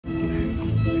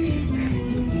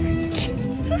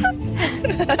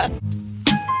Hey!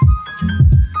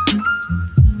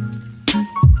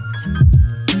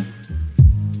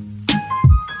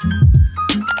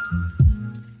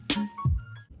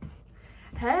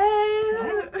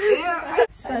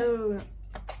 So,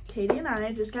 Katie and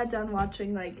I just got done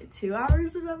watching like 2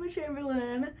 hours of Emma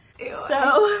Chamberlain. Ew.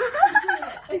 So,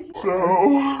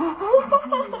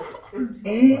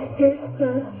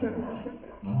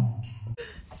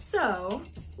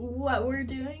 what we're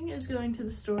doing is going to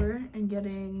the store and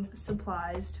getting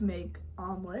supplies to make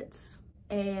omelets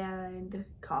and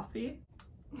coffee.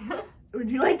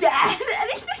 Would you like to add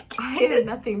anything? I have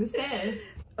nothing to say.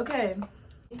 Okay.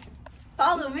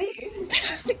 Follow me.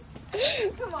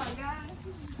 Come on, guys.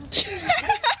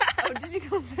 Oh, did you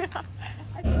go back?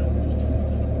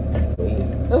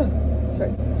 Oh,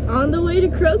 sorry. On the way to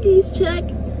Croaky's, check.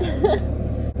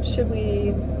 Should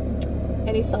we...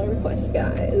 Any song requests,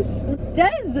 guys?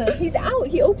 Des! He's out!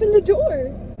 He opened the door!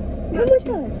 Come with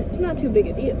us! It's not too big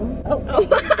a deal. Oh.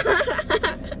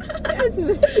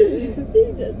 Desmond!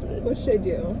 Desmond. What should I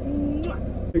do?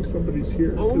 I think somebody's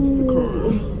here because of the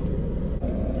car.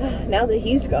 Now that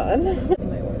he's gone. It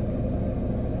might work.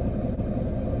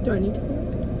 Do I need to go?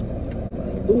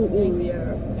 Ooh,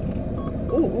 yeah.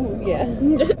 Ooh, yeah.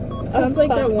 Sounds like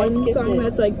that one song it.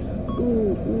 that's like,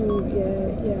 ooh,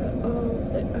 yeah. Oh,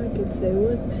 that I could say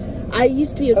was. I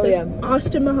used to be obsessed. Oh, yeah.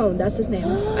 Austin Mahone, that's his name.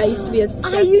 I used to be obsessed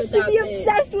with I used to that be bitch.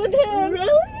 obsessed with him! Really?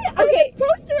 Okay. I have his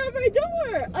poster on my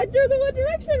door under the One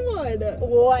Direction one.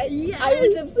 What?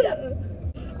 Yes.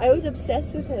 I was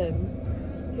obsessed with him.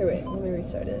 Here, wait, let me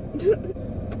restart it.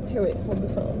 Here, wait, hold the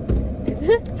phone.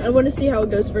 I want to see how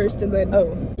it goes first and then.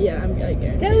 Oh. Yeah, I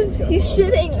guarantee. Des, he's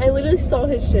shitting. I literally saw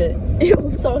his shit.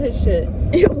 Ew. Saw his shit.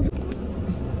 Ew.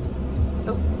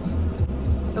 Oh.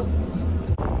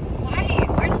 Why?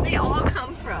 Where did they all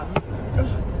come from?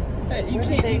 You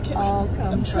can't all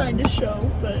come I'm from? trying to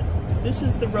show, but this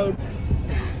is the road.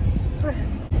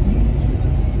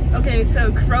 Okay,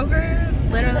 so Kroger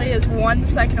literally is 1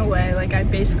 second away. Like, I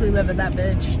basically live at that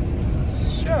bitch.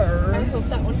 Sure. I hope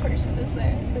that one person is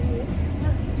there for you.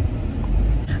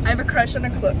 I have a crush on a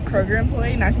Kroger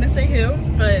employee. Not gonna say who,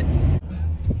 but.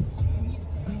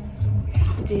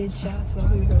 Did shots while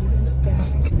we rode in the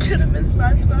back. Could have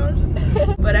mismatched those.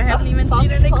 But I haven't even seen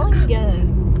her next calling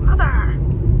again. Father!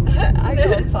 I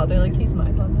call him father like he's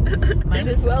my father. Might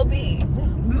as well be.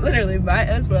 Literally, might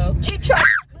as well. Cheap shot!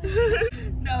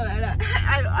 No,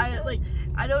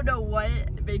 I don't know what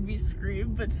made me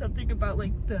scream, but something about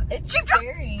like the It's cheap drop,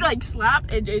 scary. like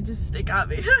slap, and it just stick at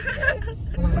me. Yes.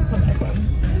 Come back home.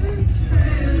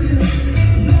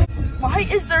 Why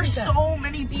is there so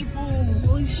many people?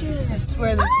 Holy shit! I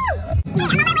swear that.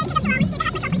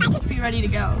 Let's be ready to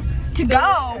go. To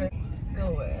go.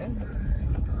 Go where?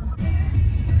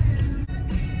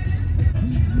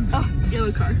 Oh,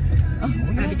 yellow car. Oh,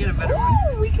 I had to get a better one.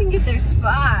 Ooh, we can get their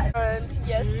spot. And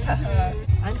yes.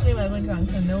 I'm putting my blinker on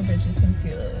so no bitches can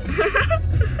steal it.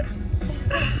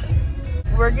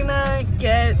 We're gonna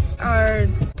get our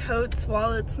totes,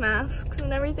 wallets, masks,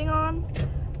 and everything on.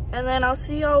 And then I'll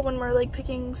see y'all when we're like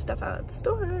picking stuff out at the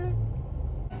store.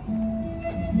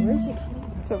 Where is he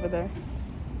coming? It's over there.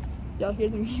 Y'all hear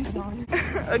the music?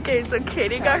 Okay, so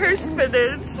Katie got her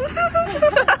spinach.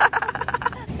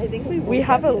 I think we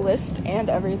have a list and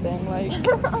everything, like.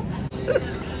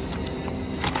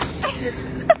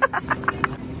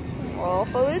 All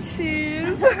full of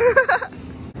cheese.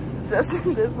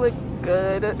 Doesn't this look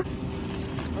good?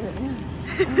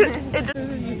 It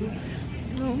doesn't.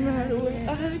 No matter where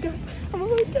I go, I'm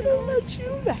always gonna let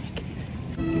you back.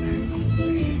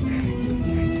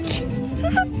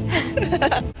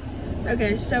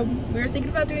 Okay, so we were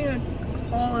thinking about doing a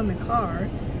haul in the car,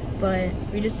 but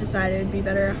we just decided it'd be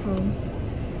better at home.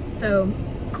 So,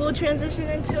 cool transition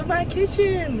into my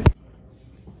kitchen.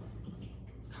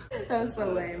 That was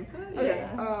so lame. Okay,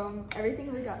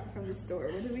 everything we got from the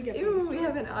store. What did we get from the Ew, store? we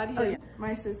have an audience. Oh yeah,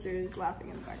 my sister is laughing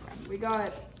in the background. We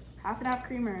got half and half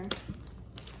creamer.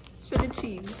 Shredded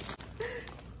cheese.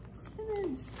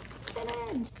 Spinach.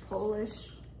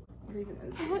 Polish. What even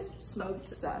is this? Smoked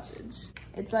sausage.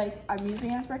 It's like, I'm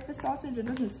using it as breakfast sausage. It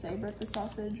doesn't say breakfast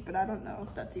sausage, but I don't know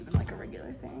if that's even like a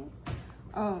regular thing.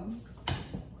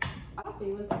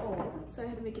 Coffee was old, so I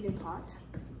had to make a new pot.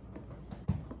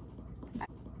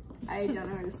 I don't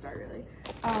know where to start really.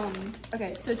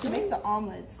 Okay, so to make the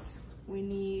omelets, we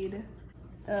need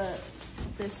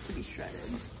this to be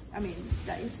shredded. I mean,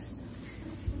 diced.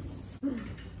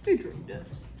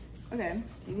 Diced. Okay.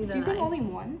 Do you think only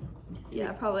one?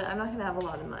 Yeah, probably. I'm not gonna have a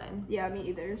lot in mine. Yeah, me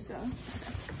either, so.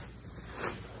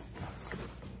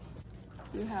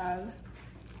 Okay. You have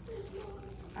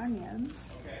onions.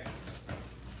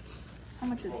 How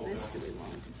much of this do we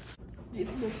want? Do you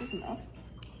think this is enough?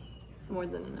 More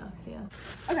than enough, yeah.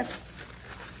 Okay.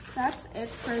 That's it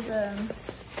for the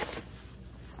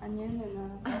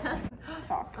onion and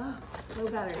talk. Oh, no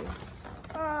battery.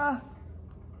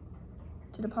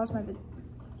 Did it pause my video?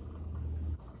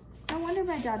 No wonder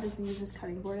my dad doesn't use this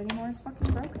cutting board anymore. It's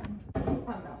fucking broken. I'm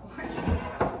not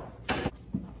watching.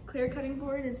 Clear cutting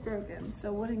board is broken,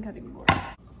 so wooden cutting board.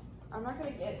 I'm not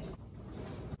gonna get.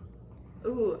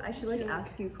 Ooh, I should like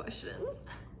ask you questions.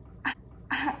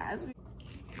 As we.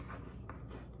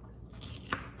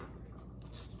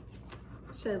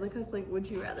 Should I look up like would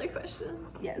you rather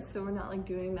questions? Yes. So we're not like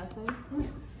doing nothing?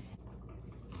 Yes.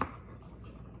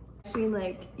 I mean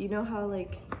like, you know how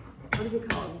like, what is it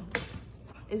called?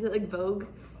 Is it like Vogue?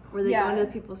 Where they go into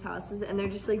people's houses and they're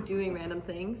just like doing random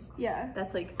things? Yeah.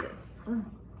 That's like this.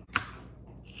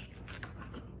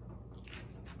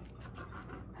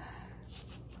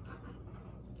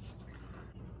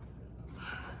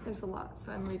 There's a lot,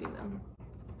 so I'm reading them.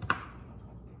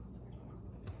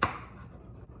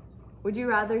 Would you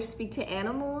rather speak to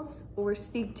animals or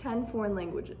speak 10 foreign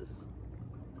languages?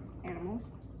 Animals.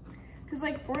 Because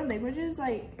like foreign languages,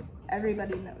 like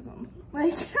everybody knows them.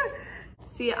 Like.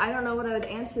 See, I don't know what I would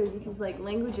answer because like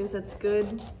languages, that's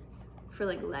good for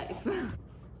like life.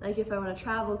 Like if I want to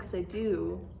travel, because I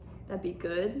do, that'd be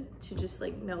good to just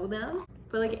like know them.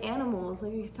 But like animals,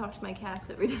 like I could talk to my cats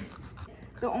every day.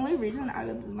 The only reason I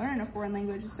would learn a foreign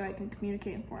language is so I can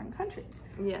communicate in foreign countries.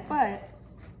 Yeah. But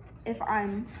if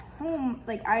I'm home,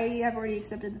 like I have already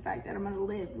accepted the fact that I'm gonna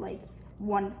live like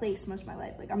one place most of my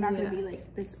life. Like I'm not gonna be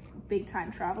like this big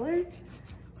time traveler.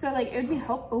 So like it would be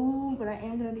oh, but I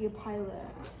am gonna be a pilot.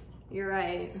 You're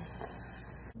right.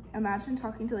 Imagine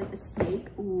talking to like a snake.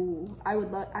 Ooh, I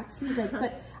would love actually like,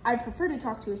 but I'd prefer to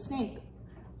talk to a snake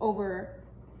over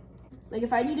like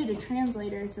if I needed a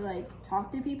translator to like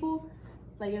talk to people,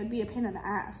 like it would be a pain in the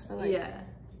ass, but like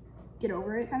get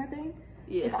over it kind of thing.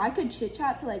 Yeah. If I could chit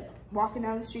chat to like walking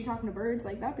down the street talking to birds,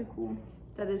 like that'd be cool.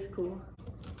 That is cool.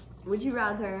 Would you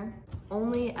rather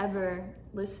only ever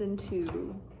listen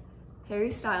to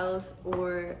Harry Styles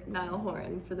or Niall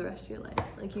Horan for the rest of your life?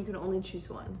 Like you can only choose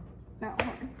one. Niall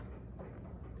Horan.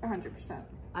 100%.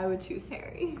 I would choose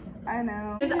Harry. I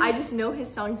know. Because I just know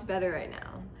his songs better right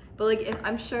now. But like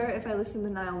I'm sure if I listened to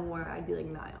Niall more, I'd be like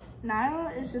Niall. Niall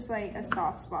is just like a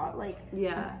soft spot. Like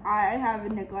yeah. I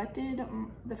have neglected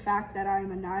the fact that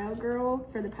I'm a Niall girl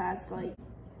for the past like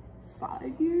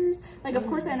 5 years. Like of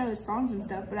course I know his songs and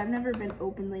stuff, but I've never been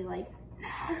openly like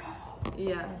Niall.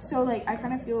 Yeah. So like I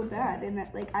kind of feel bad, and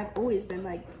that like I've always been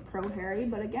like pro Harry,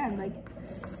 but again like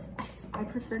I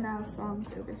prefer Niall's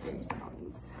songs over Harry's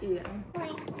songs. Yeah.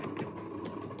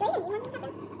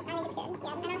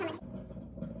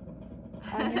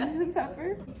 Onions and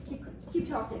pepper. Keep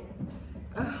talking.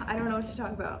 I don't know what to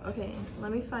talk about. Okay,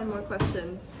 let me find more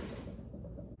questions.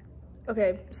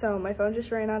 Okay, so my phone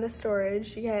just ran out of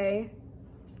storage. Yay.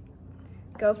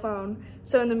 Go phone.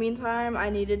 So in the meantime, I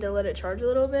needed to let it charge a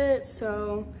little bit,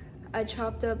 so I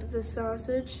chopped up the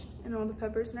sausage and all the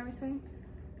peppers and everything.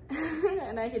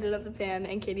 And I heated up the pan,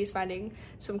 and Caitie's finding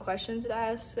some questions to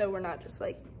ask, so we're not just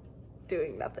like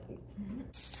doing nothing.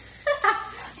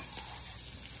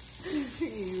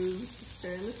 You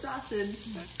stirring the sausage.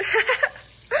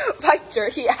 My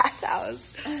dirty ass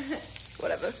house.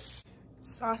 Whatever.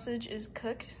 Sausage is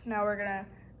cooked. Now we're gonna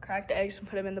crack the eggs and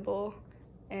put them in the bowl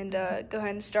and go ahead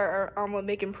and start our omelet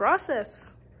making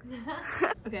process.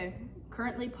 Okay,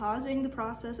 currently pausing the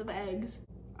process of eggs.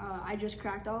 I just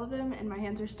cracked all of them and my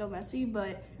hands are still messy,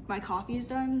 but my coffee is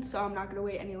done, so I'm not gonna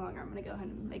wait any longer. I'm gonna go ahead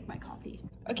and make my coffee.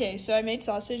 Okay, so I made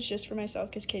sausage just for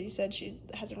myself because Caitie said she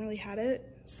hasn't really had it.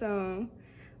 So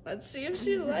let's see if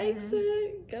she likes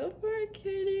it. Go for it,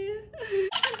 Caitie.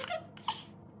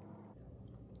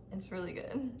 It's really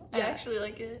good. Yeah. I actually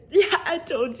like it. Yeah, I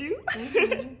told you.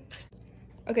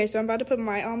 Okay, so I'm about to put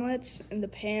my omelets in the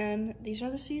pan. These are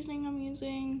the seasoning I'm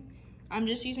using. I'm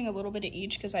just using a little bit of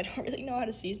each because I don't really know how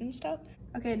to season stuff.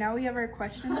 Okay, now we have our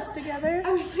questions together.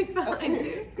 I was like behind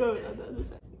you. Go on the other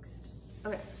side.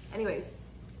 Okay, anyways.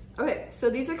 Okay, so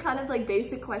these are kind of like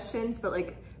basic questions, but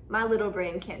like my little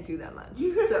brain can't do that much,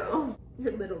 so.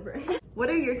 Your little brain. What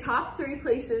are your top 3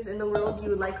 places in the world you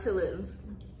would like to live?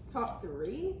 Top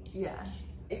 3? Yeah.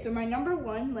 So my number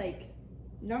one,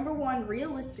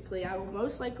 realistically, I will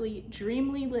most likely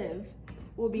dreamly live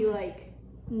will be like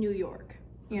New York,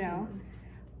 you know?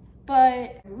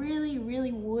 But really,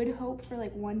 really would hope for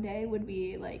like one day would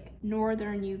be like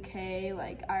Northern UK,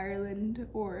 like Ireland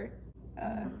or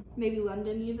maybe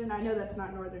London even. I know that's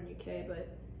not Northern UK,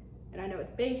 but, and I know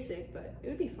it's basic, but it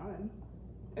would be fun.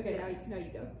 Okay, yes. now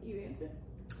you go. You answer.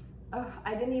 Oh,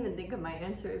 I didn't even think of my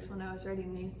answers when I was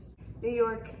writing these. New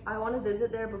York, I want to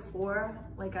visit there before,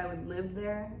 like I would live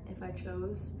there if I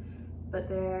chose, but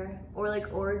there, or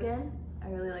like Oregon. I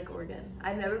really like Oregon.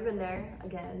 I've never been there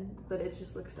again, but it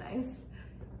just looks nice.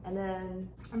 And then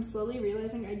I'm slowly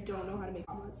realizing I don't know how to make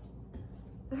omelets.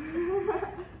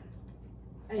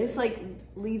 just like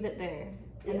leave it there.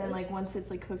 And then like once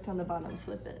it's like cooked on the bottom,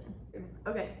 flip it.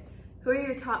 Okay, who are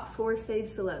your top 4 fave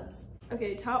celebs?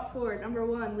 Okay, top 4. Number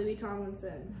 1, Louis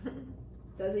Tomlinson.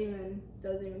 doesn't even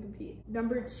compete.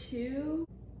 Number 2,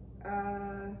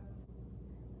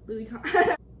 Louis Tom.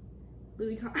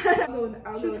 I'll go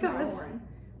with Hal Warren.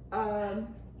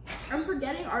 I'm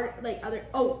forgetting other.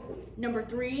 Oh, number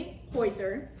 3,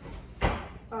 Hoyser.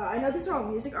 I know these are all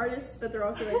music artists, but they're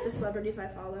also like the celebrities I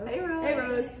follow. Hey Rose. Hey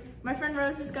Rose. My friend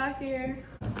Rose just got here.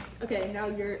 Okay, now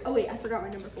you're. Oh wait, I forgot my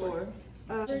number 4.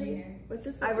 What's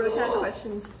this? I wrote down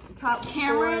questions. Top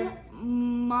Cameron 4.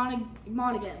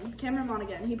 Monaghan. Cameron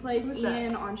Monaghan. He plays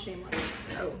Ian on Shameless.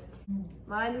 Oh.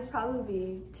 Mine would probably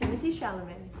be Timothy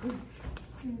Chalamet.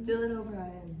 Dylan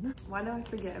O'Brien. Why do I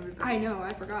forget everybody? I know,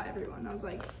 I forgot everyone. I was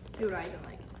like, who would I even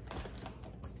like?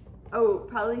 Oh,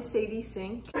 probably Sadie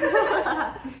Sink.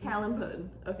 Callum Hood.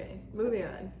 Okay, moving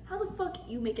on. How the fuck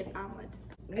you make an omelet?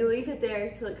 You leave it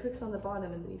there till it cooks on the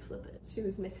bottom and then you flip it. She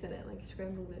was mixing it like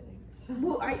scrambled eggs.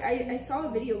 Well, I saw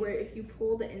a video where if you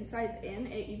pull the insides in,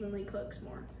 it evenly cooks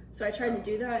more. So I tried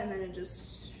to do that and then it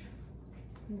just...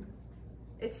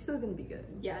 It's still gonna be good.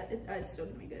 Yeah, it's still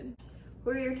gonna be good. Who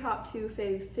are your top 2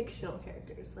 fave fictional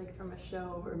characters, like from a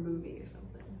show or a movie or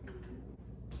something?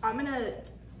 I'm gonna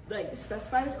like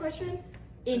specify this question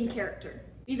in character.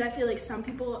 Because I feel like some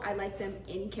people, I like them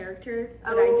in character,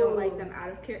 but I don't like them out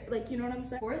of character. Like, you know what I'm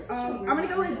saying? I'm gonna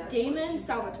go with Damon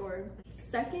Salvatore.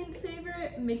 Second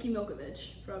favorite, Mickey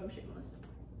Milkovich from Shameless.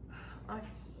 I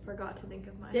forgot to think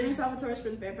of mine. Damon Salvatore is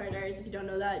from the Vampire Diaries. If you don't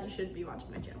know that, you should be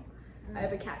watching my channel. I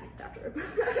have a cat named after him.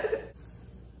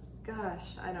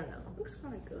 Gosh, I don't know. Looks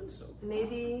kind of good so far.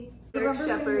 Maybe Remember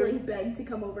Shepherd. when you like begged to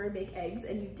come over and make eggs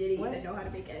and you didn't even know how to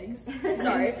make eggs?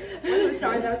 Sorry.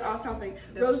 Sorry, that was off topic.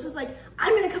 No. Rose was like,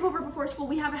 I'm gonna come over before school.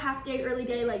 We have a half day, early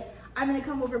day. Like, I'm gonna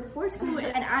come over before school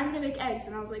and I'm gonna make eggs.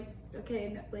 And I was like, okay,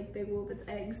 no, like big whoop, it's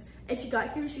eggs. And she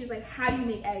got here, she was like, how do you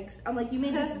make eggs? I'm like, you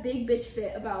made this big bitch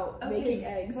fit about making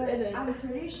eggs. But and then I'm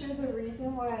pretty sure the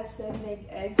reason why I said make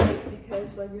eggs was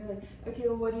because like you're like, okay,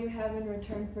 well what do you have in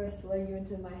return for us to let you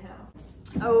into my house?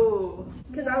 Oh.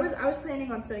 Because I was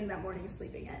planning on spending that morning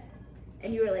sleeping in.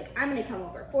 And you were like, I'm gonna come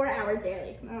over 4 hours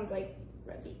early. And I was like,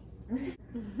 Rosie. I kind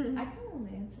of want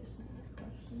to answer some of these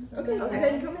questions. Okay,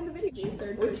 then come in the video.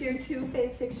 What's your 2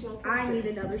 fave fictional characters? I need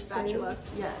another spatula.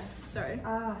 Yeah. Sorry.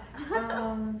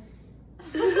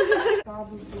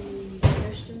 Probably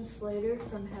Christian Slater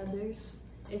from Heathers.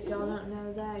 If y'all don't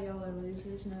know that, y'all are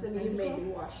losers. No, Then you made me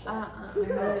watch that.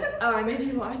 Oh, I made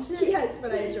you watch it? Yes,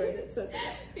 but I enjoyed it, so it's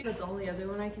okay. But the only other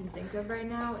one I can think of right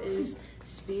now is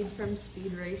Speed from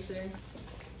Speed Racer.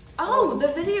 Oh, the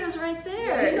video's right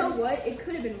there. You know what? It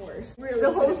could have been worse. Really,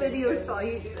 The whole video saw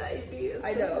you do that.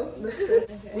 I know.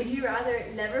 Okay. Would you rather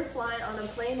never fly on a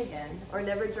plane again or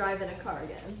never drive in a car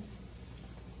again?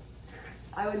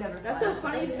 I would never fly That's a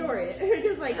funny story.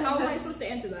 Because, like, how am I supposed to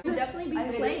answer that? I'd definitely I be made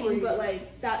it for playing, you. but,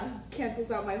 like, that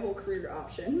cancels out my whole career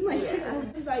option. Like,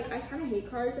 because, like, I kind of hate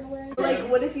cars in a way. Like,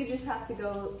 what if you just have to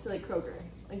go to, like, Kroger?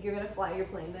 Like, you're gonna fly your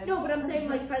plane there? No, but I'm saying,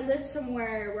 like, if I lived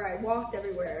somewhere where I walked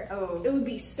everywhere, Oh. it would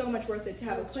be so much worth it to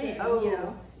have a plane, Oh. you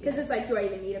know? Because it's like, do I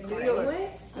even need a car New York.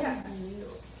 anyway? Yeah.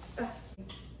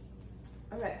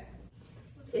 Okay.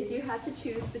 If you had to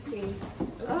choose between...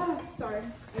 Oh, sorry.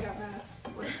 I got mad.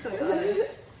 What's going on?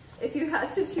 If you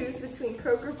had to choose between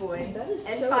Kroger Boy That is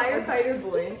and so Firefighter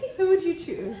Boy, who would you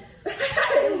choose?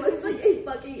 It looks like a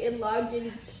fucking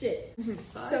elongated shit.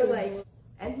 So, like...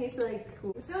 And he's like,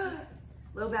 cool.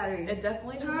 Low battery. It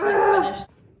definitely just like finished.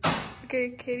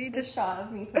 Okay, Katie just shot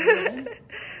of me putting in.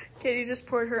 Katie just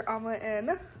poured her omelet in.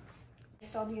 I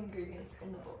saw the ingredients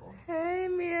in the bowl. Hey,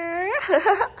 Mirror.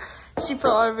 She put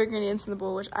all of her ingredients in the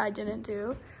bowl, which I didn't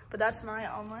do. But that's my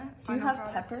omelet. Do you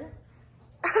have pepper?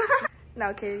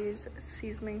 Now Katie's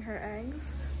seasoning her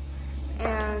eggs.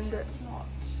 And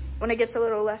when it gets a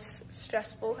little less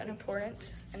stressful and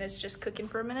important, and it's just cooking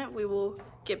for a minute, we will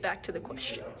get back to the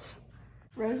questions.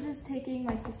 Rose is taking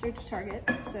my sister to Target,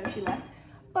 so she left.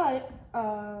 But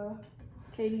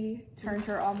Katie turned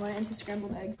her omelet into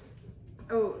scrambled eggs.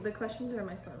 Oh, the questions are on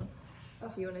my phone.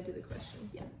 If you want to do the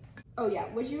questions. Yeah. Oh yeah,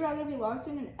 would you rather be locked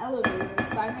in an elevator with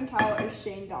Simon Cowell or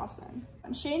Shane Dawson?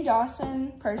 Shane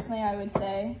Dawson, personally, I would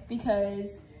say,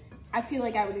 because I feel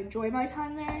like I would enjoy my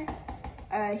time there.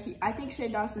 I think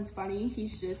Shane Dawson's funny.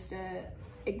 He's just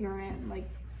ignorant, like,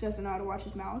 doesn't know how to watch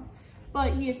his mouth.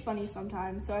 But he is funny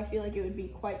sometimes, so I feel like it would be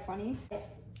quite funny.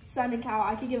 Simon Cowell,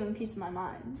 I could give him a piece of my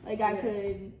mind. Like, I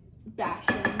could bash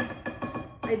him.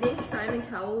 I think Simon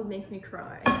Cowell would make me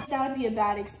cry. That would be a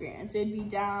bad experience. It'd be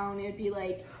down, it'd be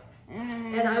like...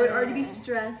 And I would already be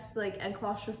stressed, like, and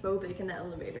claustrophobic in the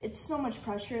elevator. It's so much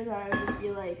pressure that I would just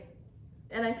be like...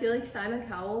 And I feel like Simon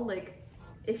Cowell, like,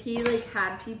 if he, like,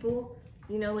 had people,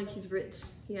 you know, like, he's rich.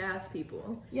 He has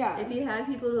people. Yeah. If he had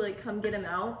people to, like, come get him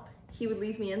out, he would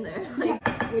leave me in there.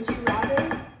 Like, would you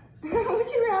rather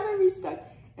be stuck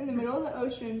in the middle of the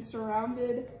ocean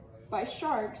surrounded by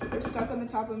sharks or stuck on the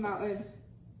top of a mountain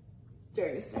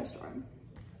during a snowstorm?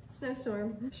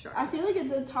 Snowstorm. Sharks. I feel like at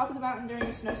the top of the mountain during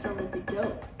a snowstorm would be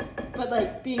dope. But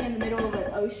like being in the middle of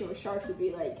an ocean with sharks would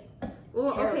be like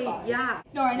terrifying. Okay, yeah.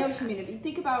 No, I know what you mean. If you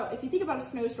think about a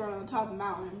snowstorm on the top of a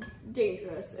mountain,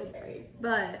 dangerous and very.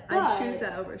 But I'd choose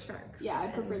that over sharks. Yeah, I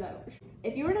prefer that over sharks.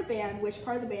 If you were in a band, which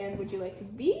part of the band would you like to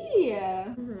be?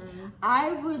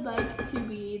 I would like to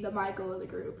be the Michael of the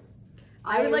group.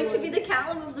 I would like to be the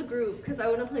Callum of the group because I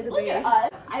want to play the bass.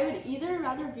 I would either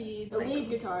rather be the lead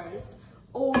guitarist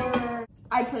or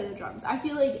I'd play the drums. I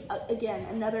feel like, again,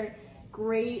 another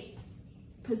great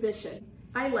position.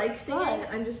 I like singing,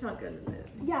 I'm just not good at it.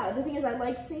 Yeah, the thing is I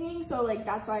like singing, so like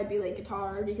that's why I'd be like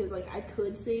guitar, because like I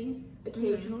could sing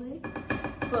occasionally,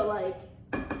 but like,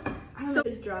 I don't know,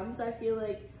 his drums I feel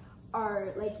like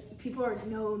are like, people are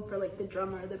known for like the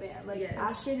drummer of the band. Like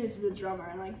Ashton is the drummer,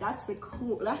 and like that's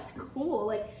cool.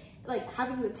 Like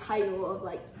having the title of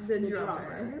like the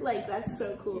drummer. Like that's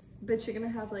so cool. But you're gonna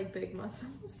have like big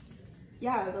muscles.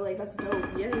 Yeah, but like that's dope.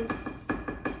 Yes.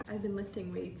 I've been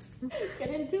lifting weights. Get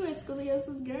into it,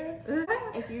 scoliosis girl.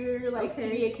 If you're like to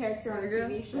be a character on a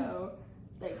TV show,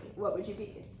 like what would you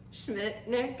be? Schmidt,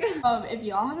 Nick. If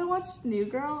y'all haven't watched New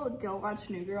Girl, go watch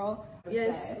New Girl.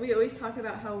 Yes, we always talk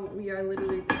about how we are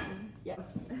literally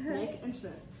Nick and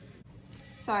Schmidt.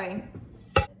 Sorry.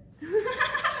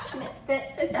 Schmidt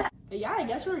fit. Yeah, I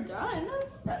guess we're done.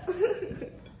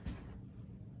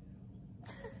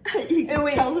 You can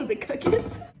tell who the cook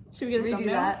is. Should we get a redo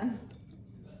thumbnail? that?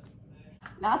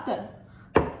 Not the.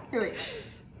 Here wait.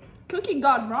 Cooking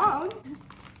gone wrong.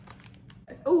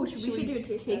 Oh, we should do a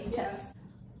taste test.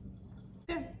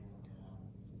 Yeah. Okay.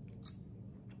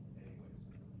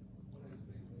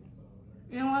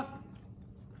 You know what?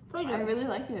 I really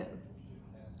like it.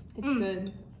 It's good.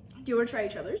 Do you want to try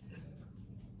each other's?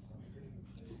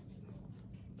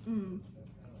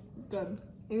 Good.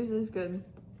 Yours is good.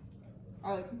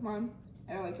 I like mine.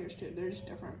 I like yours too. They're just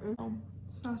different.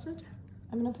 Sausage?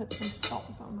 I'm gonna put some salt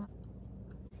on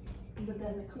that. But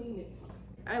then clean it.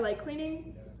 I like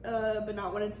cleaning, but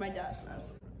not when it's my dad's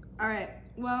mess. Alright,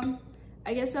 well,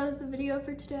 I guess that was the video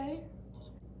for today.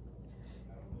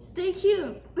 Stay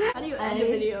cute. How do you end a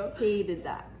video? I hated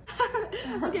that.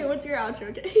 Okay, what's your outro,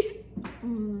 okay?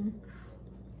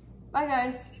 Bye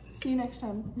guys. See you next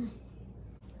time.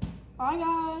 Bye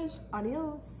guys.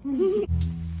 Adios.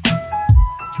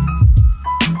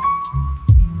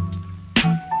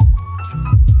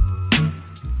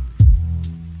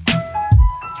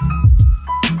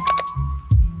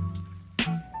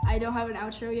 I don't have an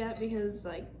outro yet because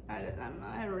like I don't know,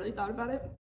 I haven't really thought about it.